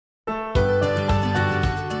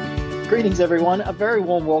Greetings, everyone. A very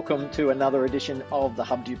warm welcome to another edition of the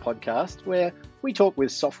HubDo podcast, where we talk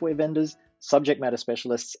with software vendors, subject matter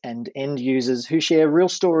specialists, and end users who share real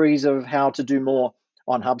stories of how to do more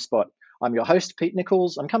on HubSpot. I'm your host, Pete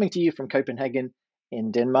Nichols. I'm coming to you from Copenhagen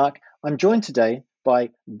in Denmark. I'm joined today by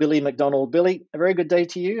Billy McDonald. Billy, a very good day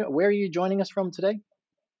to you. Where are you joining us from today?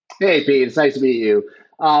 Hey, Pete, it's nice to meet you.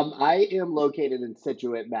 I am located in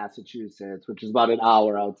Situate, Massachusetts, which is about an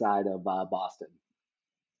hour outside of Boston.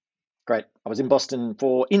 Great. I was in Boston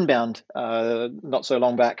for Inbound not so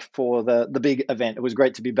long back for the big event. It was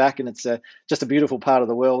great to be back, and it's just a beautiful part of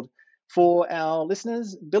the world. For our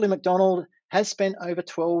listeners, Billy McDonald has spent over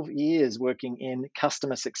 12 years working in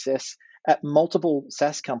customer success at multiple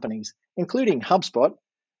SaaS companies, including HubSpot,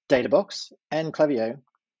 Databox, and Klaviyo.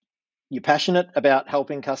 You're passionate about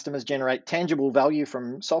helping customers generate tangible value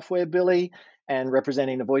from software, Billy, and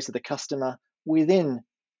representing the voice of the customer within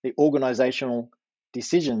the organizational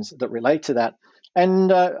decisions that relate to that.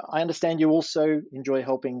 And I understand you also enjoy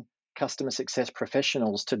helping customer success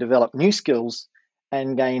professionals to develop new skills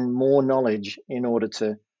and gain more knowledge in order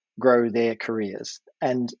to grow their careers.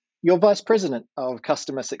 And you're Vice President of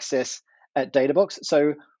Customer Success at Databox.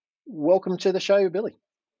 So welcome to the show, Billy.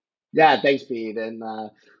 Yeah, thanks, Pete. And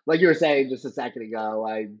like you were saying just a second ago,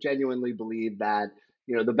 I genuinely believe that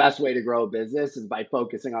the best way to grow a business is by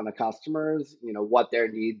focusing on the customers, what their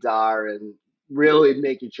needs are, and really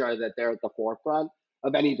making sure that they're at the forefront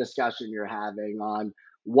of any discussion you're having on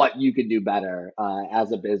what you can do better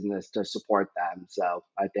as a business to support them. So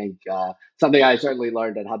I think something I certainly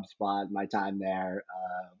learned at HubSpot, my time there,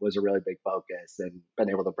 was a really big focus and been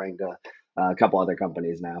able to bring to a couple other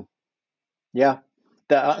companies now. Yeah.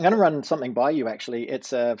 I'm going to run something by you, actually.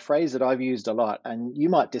 It's a phrase that I've used a lot, and you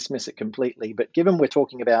might dismiss it completely. But given we're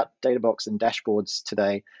talking about Databox and dashboards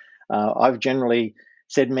today, I've generally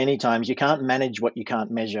said many times, you can't manage what you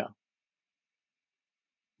can't measure.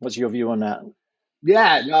 What's your view on that?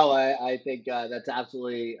 Yeah, no, I think that's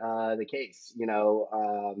absolutely the case.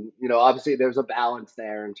 Obviously there's a balance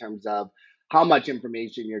there in terms of how much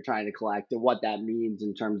information you're trying to collect and what that means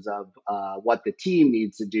in terms of what the team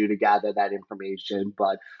needs to do to gather that information.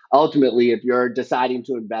 But ultimately, if you're deciding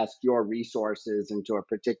to invest your resources into a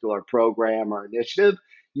particular program or initiative,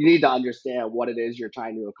 you need to understand what it is you're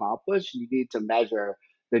trying to accomplish. You need to measure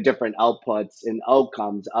the different outputs and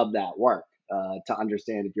outcomes of that work to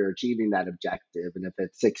understand if you're achieving that objective and if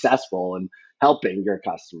it's successful in helping your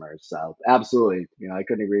customers. So absolutely, I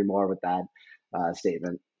couldn't agree more with that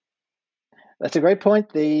statement. That's a great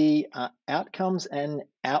point. The outcomes and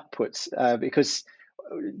outputs, because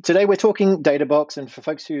today we're talking Databox, and for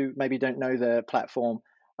folks who maybe don't know the platform,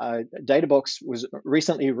 Databox was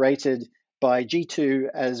recently rated by G2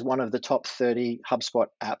 as one of the top 30 HubSpot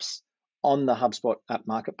apps on the HubSpot app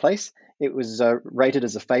marketplace. It was rated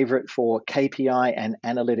as a favorite for KPI and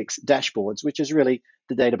analytics dashboards, which is really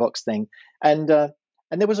the Databox thing. And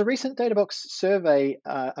there was a recent Databox survey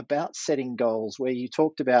about setting goals where you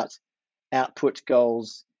talked about output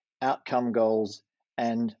goals, outcome goals,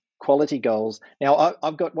 and quality goals. Now,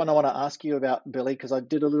 I've got one I want to ask you about, Billy, because I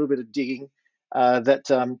did a little bit of digging.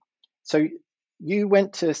 So you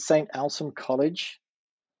went to St. Alsam College.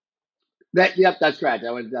 Yep, that's correct.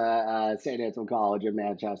 I went to St. Anselm College in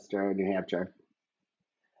Manchester, New Hampshire.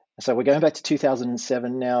 So we're going back to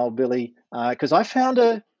 2007 now, Billy, because I found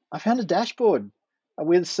a dashboard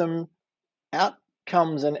with some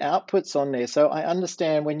outcomes and outputs on there. So I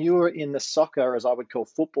understand when you were in the soccer, as I would call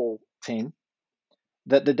football team,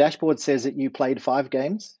 that the dashboard says that you played 5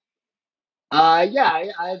 games.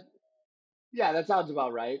 Yeah, that sounds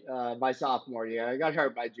about right. My sophomore year, I got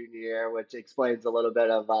hurt my junior year, which explains a little bit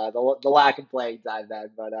of the lack of playing time then.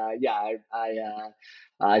 But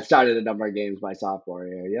I started a number of games my sophomore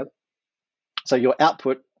year. Yep. So your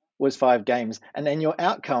output was 5 games, and then your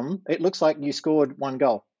outcome, it looks like you scored 1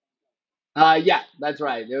 goal. Yeah, that's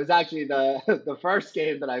right. It was actually the the first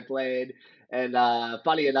game that I played, and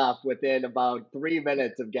funny enough, within about 3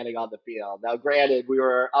 minutes of getting on the field. Now, granted, we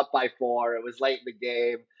were up by 4. It was late in the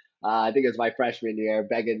game. I think it was my freshman year,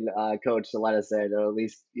 begging coach to let us in, or at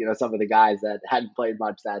least some of the guys that hadn't played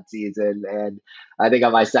much that season. And I think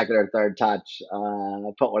on my second or third touch,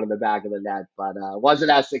 I put one in the back of the net, but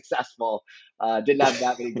wasn't as successful. Didn't have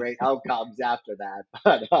that many great outcomes after that,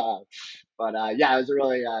 but yeah, it was a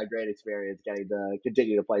really great experience getting to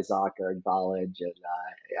continue to play soccer in college, and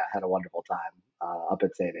yeah, had a wonderful time up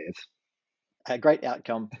at St. A's. A great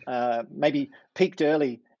outcome. Maybe peaked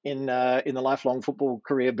early in the lifelong football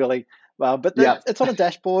career, Billy. But Yeah. it's on a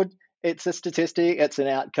dashboard. It's a statistic. It's an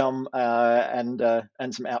outcome and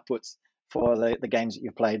some outputs for the games that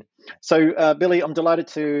you've played. So, Billy, I'm delighted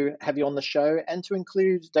to have you on the show and to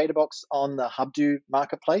include Databox on the Hubdo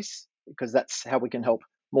marketplace, because that's how we can help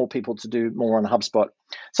more people to do more on HubSpot.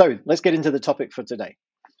 So let's get into the topic for today.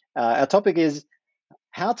 Our topic is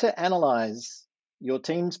how to analyze your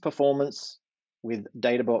team's performance with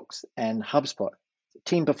Databox and HubSpot.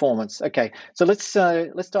 Team performance. Okay, so let's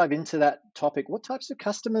dive into that topic. What types of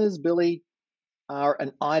customers, Billy, are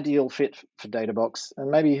an ideal fit for Databox, and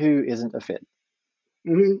maybe who isn't a fit?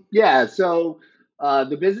 Yeah. So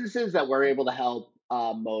the businesses that we're able to help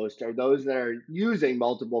most are those that are using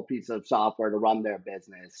multiple pieces of software to run their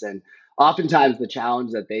business. And oftentimes the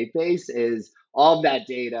challenge that they face is all of that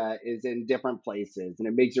data is in different places. And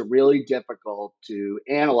it makes it really difficult to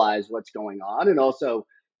analyze what's going on and also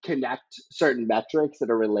connect certain metrics that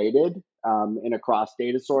are related and across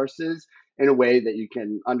data sources in a way that you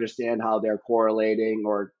can understand how they're correlating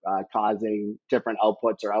or causing different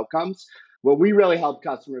outputs or outcomes. What we really help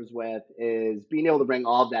customers with is being able to bring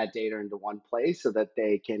all of that data into one place so that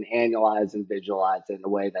they can analyze and visualize it in a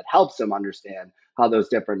way that helps them understand how those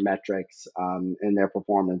different metrics and their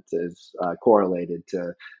performance is correlated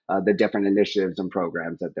to the different initiatives and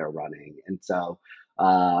programs that they're running. And so,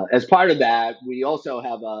 as part of that, we also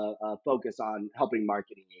have a focus on helping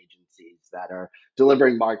marketing agencies that are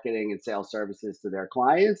delivering marketing and sales services to their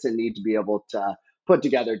clients and need to be able to put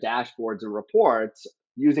together dashboards and reports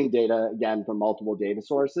using data again from multiple data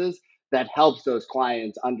sources that helps those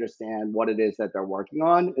clients understand what it is that they're working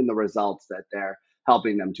on and the results that they're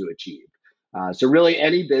helping them to achieve. So really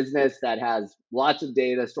any business that has lots of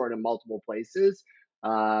data stored in multiple places,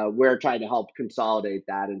 we're trying to help consolidate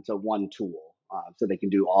that into one tool so they can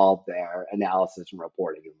do all of their analysis and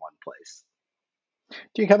reporting in one place.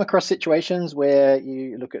 Do you come across situations where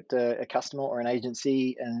you look at a customer or an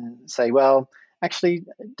agency and say, well, actually,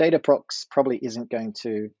 Dataprox probably isn't going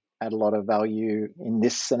to add a lot of value in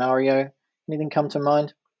this scenario? Anything come to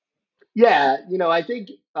mind? Yeah, I think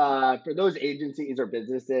for those agencies or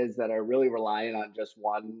businesses that are really relying on just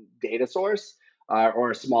one data source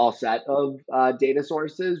or a small set of data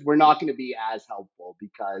sources, we're not going to be as helpful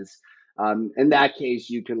because in that case,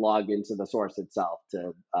 you can log into the source itself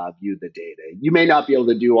to view the data. You may not be able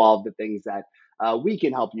to do all of the things that we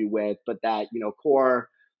can help you with, but that core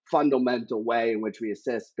fundamental way in which we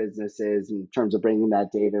assist businesses in terms of bringing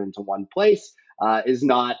that data into one place is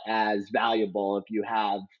not as valuable if you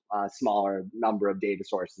have a smaller number of data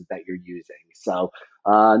sources that you're using. So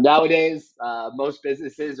nowadays, most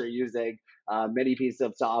businesses are using many pieces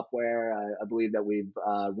of software. I believe that we've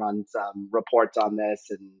run some reports on this,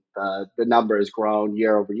 and the number has grown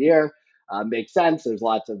year over year. Makes sense. There's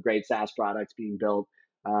lots of great SaaS products being built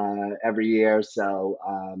every year. So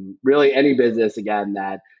really, any business again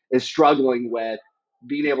that is struggling with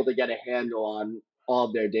being able to get a handle on all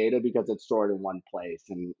of their data because it's stored in one place,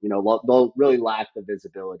 and they'll really lack the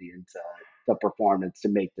visibility into the performance to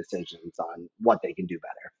make decisions on what they can do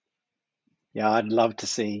better. Yeah, I'd love to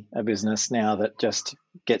see a business now that just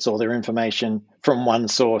gets all their information from one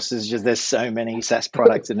source. There's so many SaaS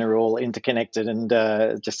products and they're all interconnected, and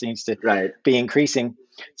it just seems to Right. be increasing.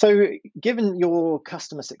 So, given your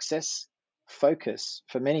customer success focus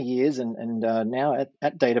for many years and now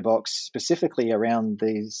at Databox, specifically around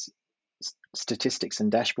these statistics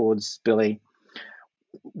and dashboards, Billy,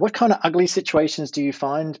 what kind of ugly situations do you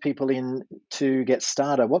find people in to get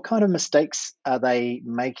started? What kind of mistakes are they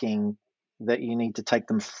making that you need to take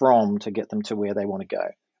them from to get them to where they want to go?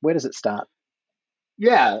 Where does it start?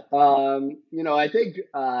 Yeah, I think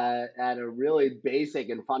at a really basic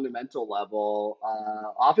and fundamental level,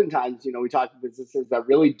 oftentimes, we talk to businesses that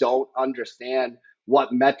really don't understand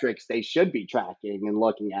what metrics they should be tracking and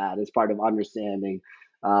looking at as part of understanding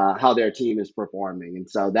how their team is performing. And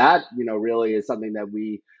so that, really is something that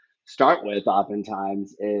we start with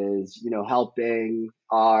oftentimes is, helping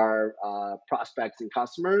our prospects and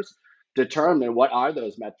customers determine what are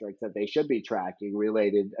those metrics that they should be tracking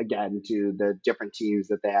related again to the different teams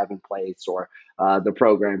that they have in place or the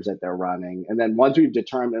programs that they're running. And then once we've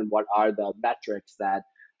determined what are the metrics that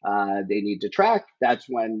they need to track, that's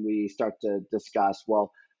when we start to discuss,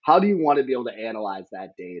 well, how do you want to be able to analyze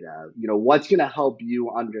that data? What's going to help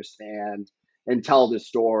you understand and tell the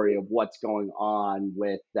story of what's going on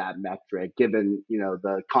with that metric, given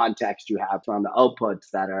the context you have from the outputs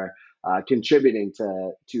that are contributing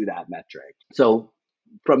to that metric. So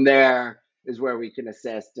from there is where we can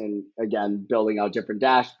assist in again building out different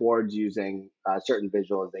dashboards using certain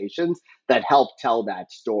visualizations that help tell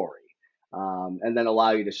that story, and then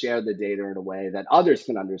allow you to share the data in a way that others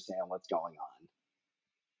can understand what's going on.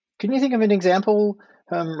 Can you think of an example,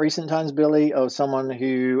 recent times, Billy, of someone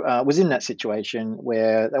who was in that situation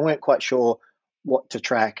where they weren't quite sure what to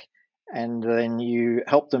track, and then you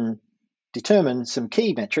helped them determine some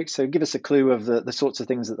key metrics? So give us a clue of the sorts of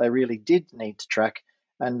things that they really did need to track,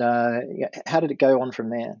 and yeah, how did it go on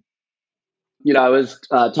from there? I was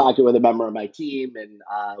talking with a member of my team, and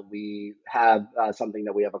we have something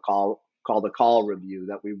that we have a call called a call review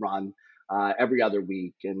that we run every other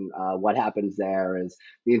week. And what happens there is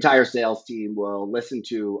the entire sales team will listen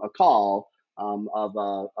to a call of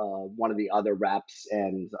one of the other reps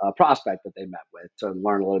and a prospect that they met with to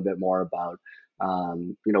learn a little bit more about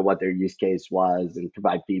what their use case was, and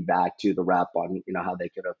provide feedback to the rep on how they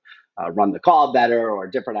could have run the call better, or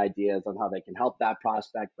different ideas on how they can help that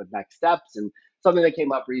prospect with next steps. And something that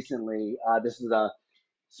came up recently, this is a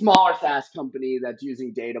smaller SaaS company that's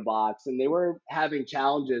using Databox, and they were having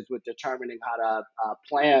challenges with determining how to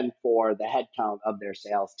plan for the headcount of their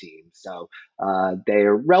sales team. So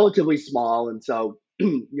they're relatively small, and so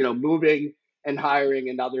moving and hiring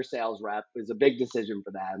another sales rep is a big decision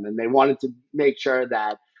for them, and they wanted to make sure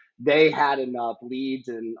that they had enough leads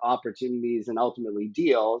and opportunities and ultimately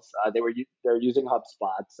deals. They're using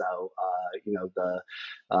HubSpot, so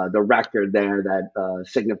the record there that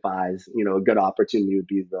signifies a good opportunity would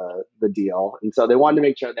be the deal. And so they wanted to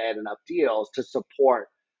make sure they had enough deals to support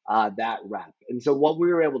that rep. And so what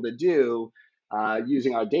we were able to do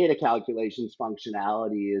using our data calculations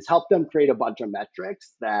functionality is help them create a bunch of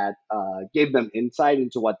metrics that gave them insight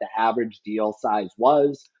into what the average deal size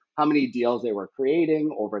was, how many deals they were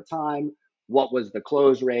creating over time, what was the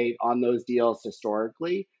close rate on those deals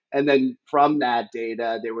historically. And then from that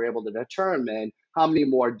data, they were able to determine how many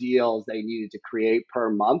more deals they needed to create per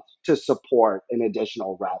month to support an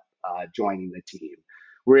additional rep joining the team.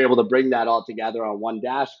 We were able to bring that all together on one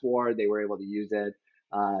dashboard. They were able to use it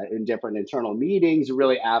in different internal meetings,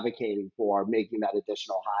 really advocating for making that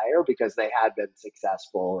additional hire because they had been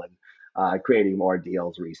successful in creating more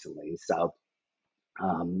deals recently. So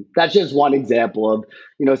that's just one example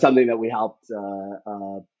of something that we helped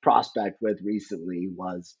prospect with recently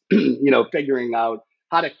was figuring out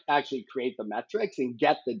how to actually create the metrics and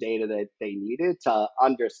get the data that they needed to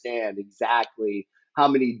understand exactly how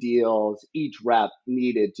many deals each rep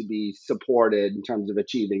needed to be supported in terms of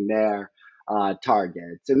achieving their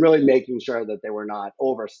targets, and really making sure that they were not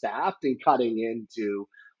overstaffed and cutting into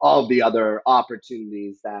all of the other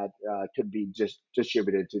opportunities that could be just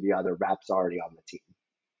distributed to the other reps already on the team.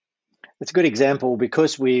 It's a good example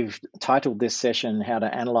because we've titled this session How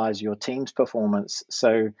to Analyze Your Team's Performance.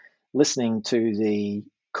 So, listening to the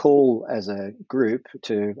call as a group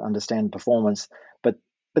to understand performance, but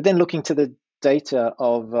then looking to the data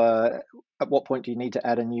of at what point do you need to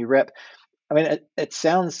add a new rep. I mean, it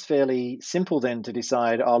sounds fairly simple then to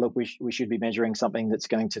decide, oh, look, we should be measuring something that's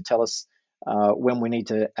going to tell us when we need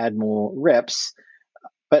to add more reps.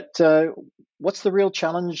 But what's the real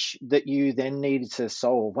challenge that you then need to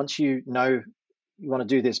solve once you know you want to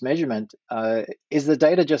do this measurement? Is the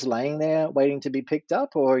data just laying there waiting to be picked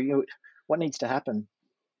up, or what needs to happen?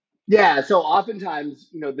 Yeah, so oftentimes,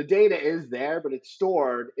 the data is there, but it's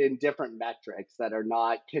stored in different metrics that are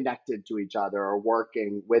not connected to each other or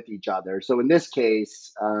working with each other. So in this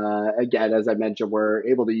case, again, as I mentioned, we're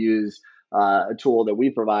able to use a tool that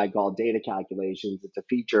we provide called data calculations. It's a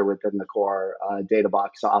feature within the core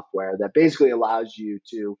Databox software that basically allows you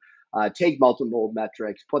to take multiple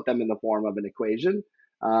metrics, put them in the form of an equation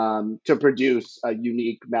to produce a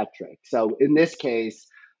unique metric. So in this case,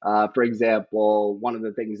 for example, one of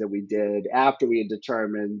the things that we did after we had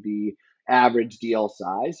determined the average deal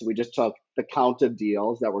size, we just took the count of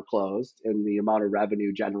deals that were closed and the amount of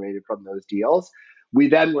revenue generated from those deals. We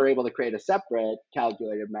then were able to create a separate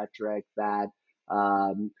calculated metric that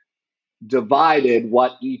divided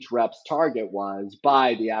what each rep's target was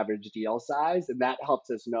by the average deal size. And that helps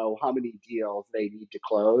us know how many deals they need to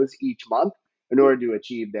close each month in order to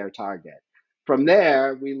achieve their target. From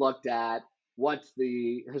there, we looked at what's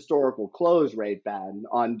the historical close rate been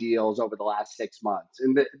on deals over the last 6 months.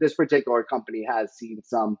 And this particular company has seen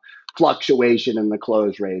some fluctuation in the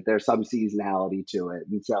close rate. There's some seasonality to it.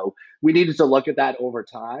 And so we needed to look at that over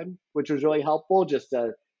time, which was really helpful just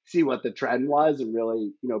to see what the trend was and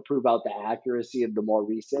really, prove out the accuracy of the more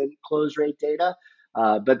recent close rate data.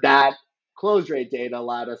 But that close rate data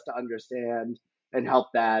allowed us to understand and help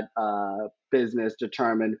that business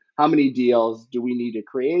determine how many deals do we need to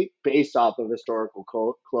create based off of historical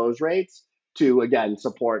close rates to, again,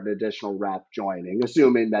 support an additional rep joining,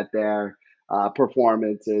 assuming that their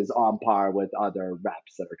performance is on par with other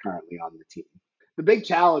reps that are currently on the team. the big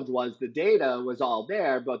challenge was the data was all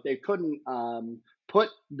there, but they couldn't put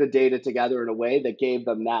the data together in a way that gave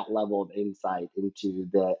them that level of insight into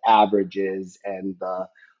the averages and the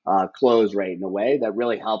close rate in a way that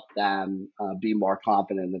really helped them be more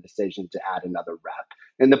confident in the decision to add another rep.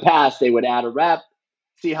 In the past, they would add a rep,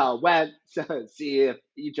 see how it went, see if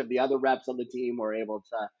each of the other reps on the team were able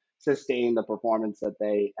to sustain the performance that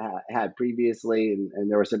they had previously.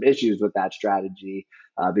 And there were some issues with that strategy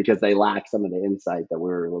because they lacked some of the insight that we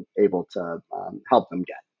were able to help them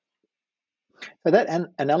get. So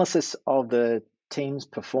that analysis of the team's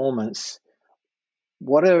performance,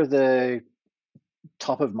 what are the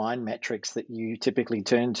top of mind metrics that you typically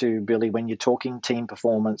turn to, Billy, when you're talking team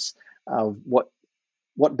performance?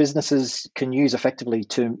 What businesses can use effectively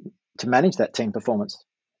to manage that team performance?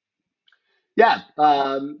 Yeah.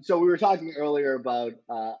 So we were talking earlier about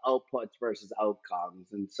outputs versus outcomes.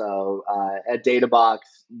 And so at Databox,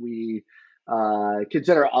 we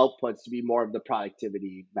consider outputs to be more of the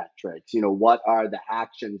productivity metrics. What are the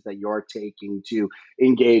actions that you're taking to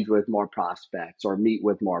engage with more prospects or meet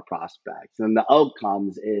with more prospects? And the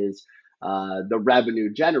outcomes is the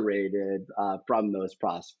revenue generated from those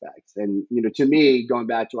prospects. And, to me, going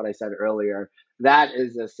back to what I said earlier, that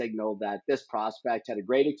is a signal that this prospect had a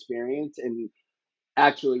great experience and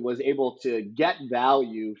actually was able to get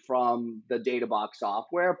value from the Databox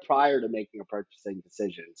software prior to making a purchasing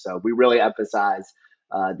decision. So we really emphasize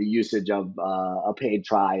the usage of a paid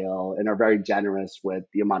trial and are very generous with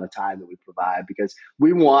the amount of time that we provide because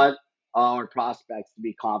we want our prospects to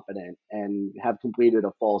be confident and have completed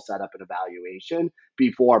a full setup and evaluation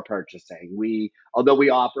before purchasing. Although we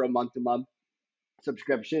offer a month-to-month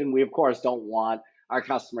subscription, we of course don't want our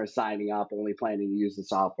customers signing up only planning to use the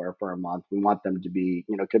software for a month. We want them to be,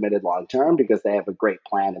 committed long term because they have a great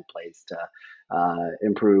plan in place to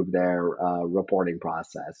improve their reporting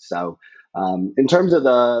process. So, in terms of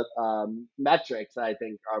the metrics that I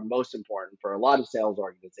think are most important for a lot of sales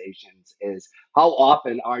organizations is how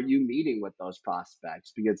often are you meeting with those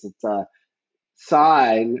prospects, because it's a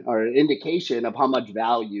sign or an indication of how much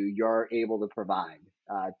value you're able to provide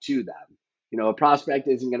to them. A prospect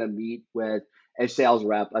isn't going to meet with a sales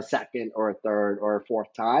rep a second or a third or a fourth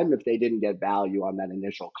time if they didn't get value on that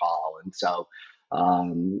initial call. And so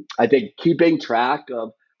I think keeping track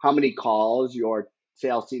of how many calls your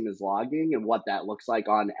sales team is logging and what that looks like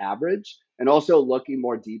on average, and also looking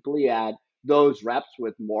more deeply at those reps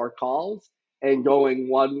with more calls and going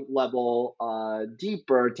one level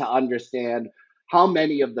deeper to understand how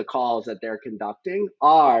many of the calls that they're conducting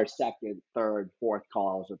are second, third, fourth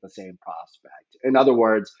calls with the same prospect. In other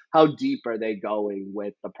words, how deep are they going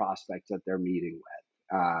with the prospects that they're meeting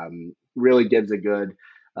with? Really gives a good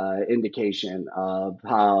indication of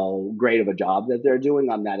how great of a job that they're doing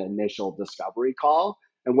on that initial discovery call,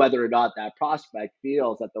 and whether or not that prospect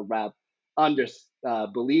feels that the rep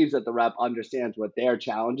believes that the rep understands what their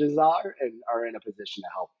challenges are and are in a position to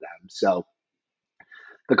help them. So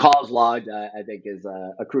the calls logged, I think, is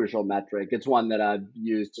a crucial metric. It's one that I've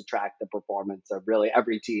used to track the performance of really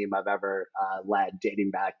every team I've ever led,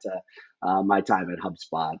 dating back to my time at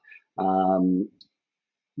HubSpot. Um,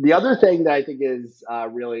 the other thing that I think is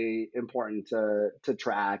really important to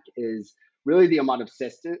track is really the amount of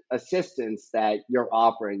assistance that you're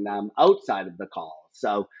offering them outside of the call.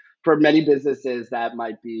 So for many businesses, that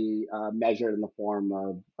might be measured in the form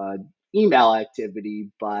of email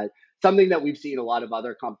activity, but something that we've seen a lot of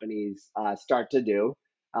other companies start to do,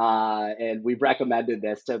 and we've recommended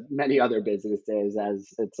this to many other businesses as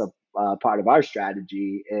it's a part of our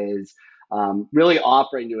strategy, is really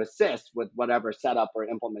offering to assist with whatever setup or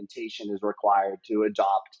implementation is required to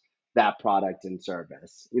adopt that product and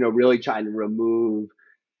service. Really trying to remove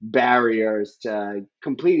barriers to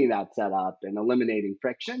completing that setup and eliminating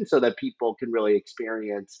friction so that people can really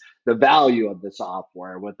experience the value of the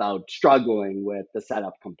software without struggling with the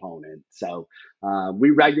setup component. So we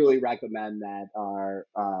regularly recommend that our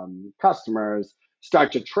customers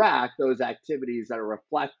start to track those activities that are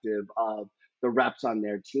reflective of the reps on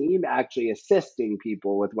their team actually assisting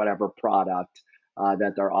people with whatever product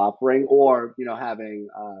that they're offering, or having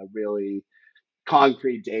really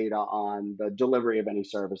concrete data on the delivery of any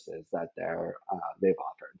services that they've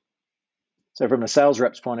offered. So from a sales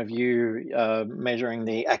rep's point of view, measuring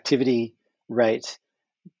the activity rate,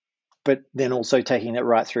 but then also taking it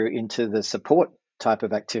right through into the support type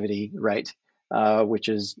of activity rate, which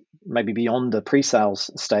is maybe beyond the pre-sales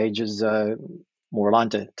stage, is more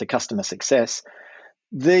aligned to customer success.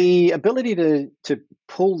 The ability to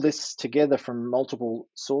pull this together from multiple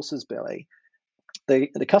sources, Billy,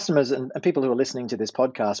 the customers and people who are listening to this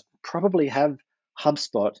podcast probably have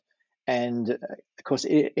HubSpot and of course,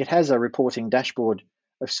 it has a reporting dashboard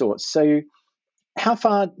of sorts. So, how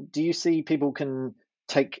far do you see people can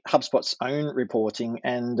take HubSpot's own reporting,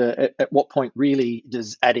 and at what point really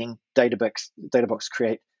does adding Databox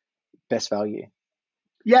create best value?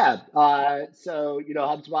 Yeah. So,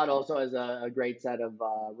 HubSpot also has a great set of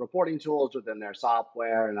reporting tools within their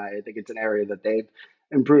software, and I think it's an area that they've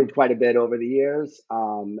improved quite a bit over the years.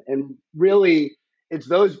 And really, it's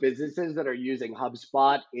those businesses that are using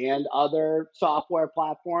HubSpot and other software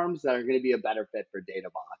platforms that are going to be a better fit for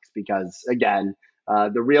Databox because, again,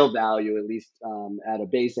 the real value, at least at a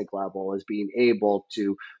basic level, is being able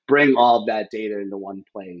to bring all of that data into one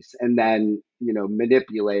place and then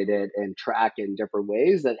manipulate it and track in different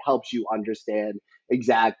ways that helps you understand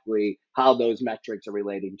exactly how those metrics are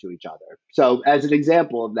relating to each other. So as an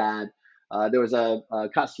example of that, there was a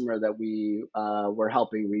customer that we were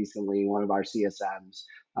helping recently. One of our CSMs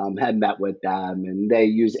had met with them, and they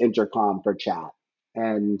use intercom for chat.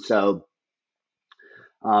 And so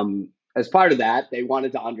as part of that, they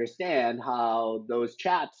wanted to understand how those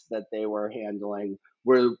chats that they were handling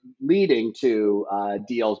were leading to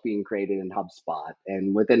deals being created in HubSpot.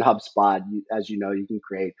 And within HubSpot, as you know, you can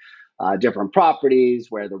create different properties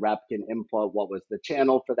where the rep can input what was the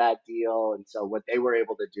channel for that deal. And so, what they were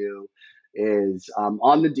able to do is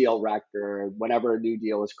on the deal record, whenever a new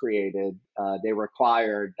deal is created, they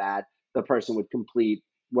required that the person would complete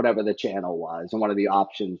whatever the channel was. And one of the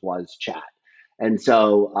options was chat. And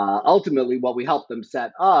so ultimately, what we helped them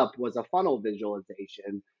set up was a funnel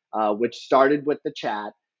visualization, which started with the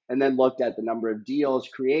chat and then looked at the number of deals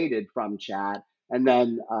created from chat. And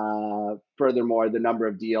then furthermore, the number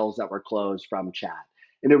of deals that were closed from chat.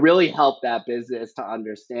 And it really helped that business to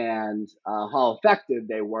understand how effective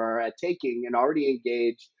they were at taking an already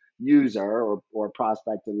engaged user or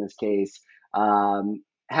prospect in this case,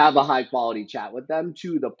 have a high quality chat with them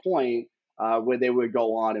to the point where they would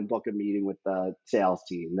go on and book a meeting with the sales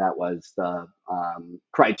team. That was the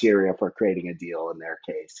criteria for creating a deal in their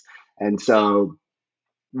case. And so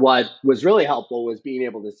what was really helpful was being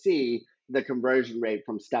able to see the conversion rate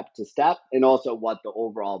from step to step and also what the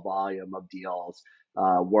overall volume of deals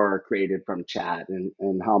were created from chat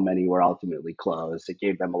and how many were ultimately closed. It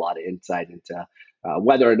gave them a lot of insight into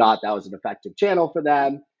whether or not that was an effective channel for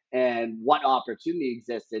them and what opportunity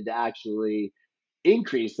existed to actually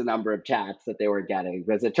increase the number of chats that they were getting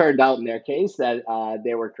because it turned out in their case that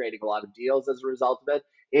they were creating a lot of deals as a result of it,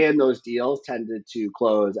 and those deals tended to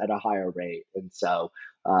close at a higher rate. And so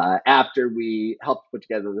after we helped put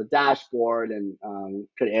together the dashboard and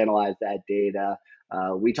could analyze that data,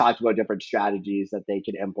 we talked about different strategies that they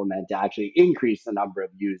could implement to actually increase the number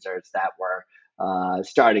of users that were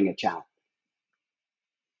starting a chat.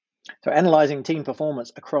 So analyzing team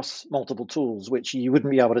performance across multiple tools, which you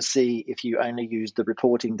wouldn't be able to see if you only use the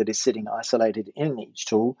reporting that is sitting isolated in each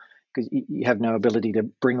tool, because you have no ability to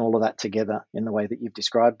bring all of that together in the way that you've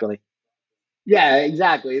described, Billy. Yeah,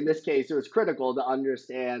 exactly. In this case, it was critical to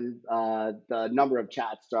understand the number of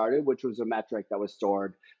chats started, which was a metric that was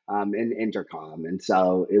stored in Intercom. And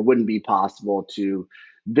so it wouldn't be possible to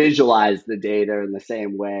visualize the data in the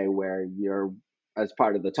same way where you're, as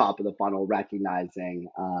part of the top of the funnel, recognizing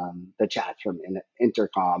the chats from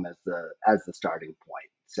Intercom as the starting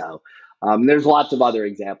point. So there's lots of other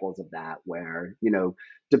examples of that where,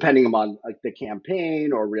 depending on like the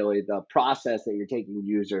campaign or really the process that you're taking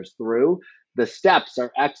users through, the steps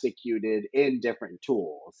are executed in different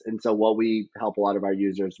tools. And so what we help a lot of our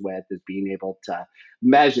users with is being able to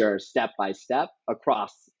measure step by step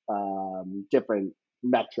across different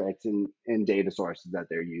metrics and data sources that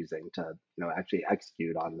they're using to actually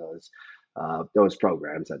execute on those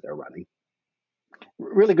programs that they're running.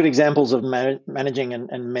 Really good examples of managing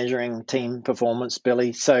and measuring team performance,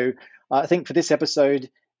 Billy. So I think for this episode,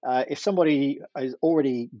 if somebody is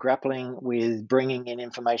already grappling with bringing in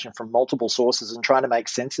information from multiple sources and trying to make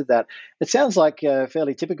sense of that, it sounds like a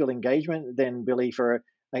fairly typical engagement then, Billy, for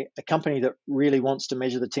a company that really wants to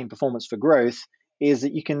measure the team performance for growth, is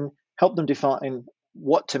that you can help them define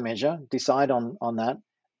what to measure, decide on that,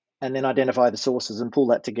 and then identify the sources and pull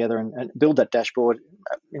that together and build that dashboard.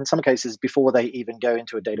 In some cases, before they even go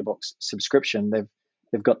into a Databox subscription,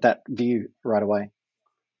 they've got that view right away.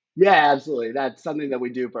 Yeah, absolutely. That's something that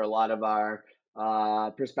we do for a lot of our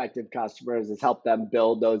prospective customers is help them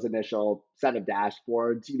build those initial set of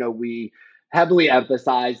dashboards. We heavily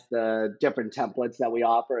emphasize the different templates that we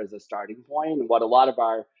offer as a starting point. And what a lot of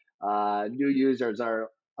our new users are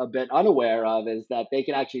a bit unaware of is that they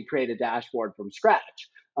can actually create a dashboard from scratch.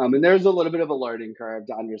 And there's a little bit of a learning curve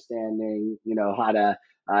to understanding, how to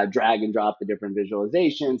drag and drop the different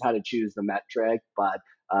visualizations, how to choose the metric. But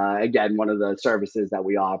again, one of the services that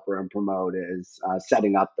we offer and promote is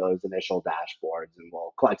setting up those initial dashboards, and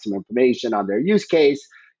we'll collect some information on their use case,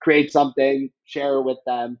 create something, share it with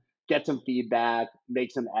them, get some feedback,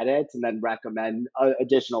 make some edits, and then recommend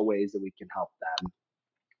additional ways that we can help them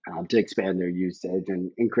to expand their usage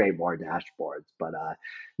and create more dashboards. But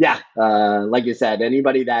like you said,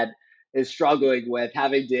 anybody that is struggling with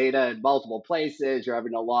having data in multiple places, you're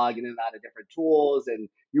having to log in and out of different tools, and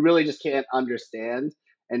you really just can't understand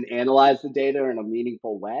and analyze the data in a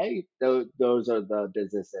meaningful way, those are the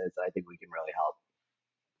businesses I think we can really help.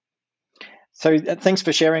 So thanks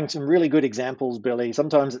for sharing some really good examples, Billy.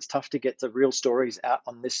 Sometimes it's tough to get the real stories out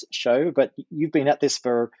on this show, but you've been at this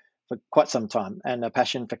for quite some time, and a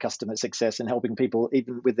passion for customer success and helping people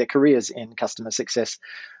even with their careers in customer success.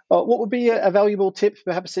 What would be a valuable tip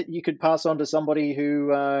perhaps that you could pass on to somebody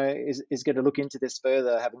who is going to look into this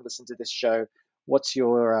further, having listened to this show? What's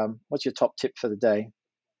your top tip for the day?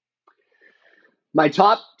 My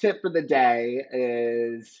top tip for the day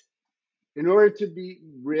is, in order to be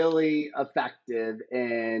really effective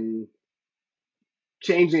in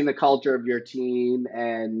changing the culture of your team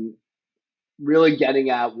and really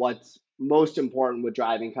getting at what's most important with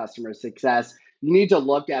driving customer success, you need to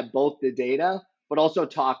look at both the data, but also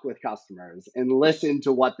talk with customers and listen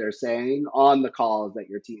to what they're saying on the calls that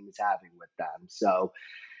your team is having with them. So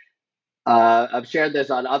I've shared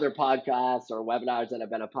this on other podcasts or webinars that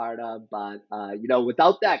I've been a part of, but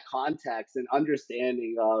without that context and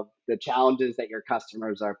understanding of the challenges that your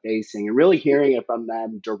customers are facing and really hearing it from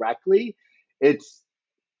them directly, it's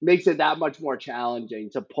makes it that much more challenging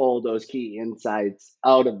to pull those key insights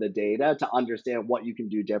out of the data to understand what you can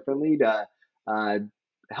do differently to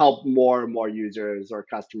help more and more users or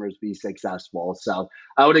customers be successful. So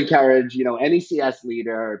I would encourage, any CS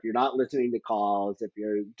leader, if you're not listening to calls, if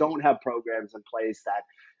you don't have programs in place that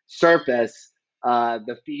surface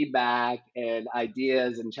the feedback and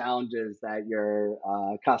ideas and challenges that your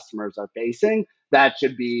customers are facing, that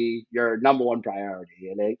should be your number one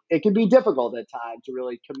priority. And it can be difficult at times to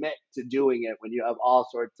really commit to doing it when you have all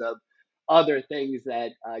sorts of other things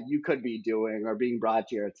that you could be doing or being brought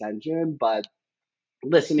to your attention. But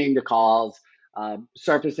listening to calls,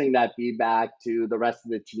 surfacing that feedback to the rest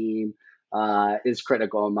of the team is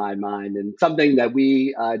critical in my mind. And something that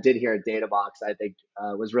we did here at Databox, I think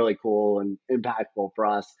was really cool and impactful for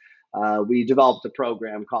us. We developed a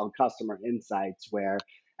program called Customer Insights, where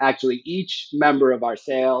actually each member of our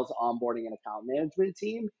sales, onboarding, and account management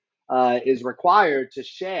team is required to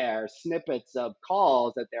share snippets of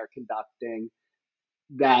calls that they're conducting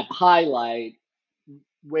that highlight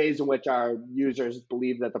ways in which our users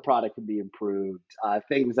believe that the product could be improved,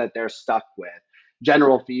 things that they're stuck with,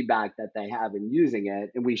 general feedback that they have in using it.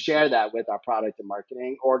 And we share that with our product and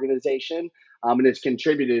marketing organization. And it's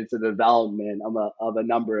contributed to the development of a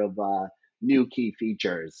number of new key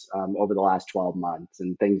features over the last 12 months,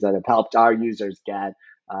 and things that have helped our users get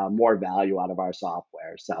more value out of our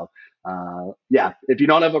software. So if you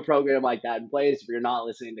don't have a program like that in place, if you're not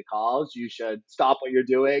listening to calls, you should stop what you're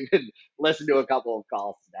doing and listen to a couple of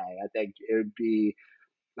calls today. I think it would be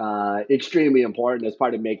extremely important as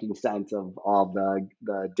part of making sense of all the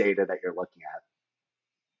data that you're looking at.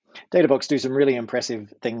 Databox do some really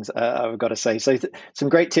impressive things, I've got to say. So some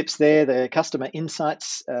great tips there, the Customer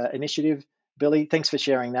Insights initiative. Billy, thanks for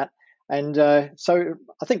sharing that. And so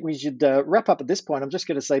I think we should wrap up at this point. I'm just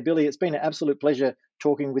going to say, Billy, it's been an absolute pleasure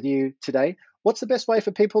talking with you today. What's the best way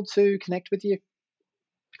for people to connect with you?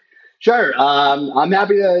 Sure. I'm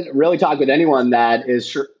happy to really talk with anyone that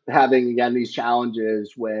is having, again, these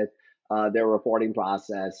challenges with their reporting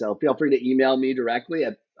process. So feel free to email me directly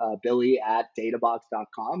at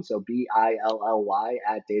billy@databox.com. So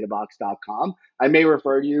BILLY@databox.com. I may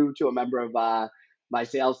refer you to a member of my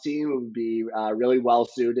sales team who would be really well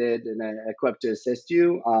suited and equipped to assist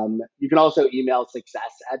you. You can also email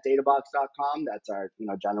success@databox.com. That's our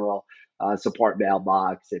general support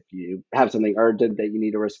mailbox. If you have something urgent that you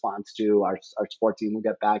need a response to, our support team will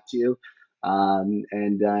get back to you. I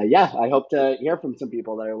hope to hear from some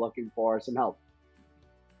people that are looking for some help.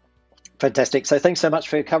 Fantastic. So thanks so much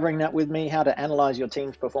for covering that with me, how to analyze your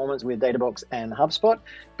team's performance with Databox and HubSpot.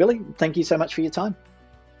 Billy, thank you so much for your time.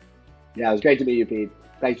 Yeah, it was great to meet you, Pete.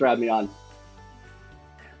 Thanks for having me on.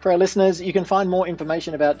 For our listeners, you can find more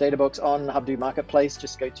information about Databox on Hubdo Marketplace.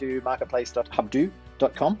 Just go to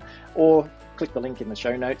marketplace.hubdo.com or click the link in the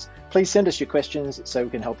show notes. Please send us your questions so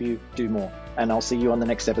we can help you do more. And I'll see you on the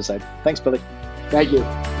next episode. Thanks, Billy. Thank you.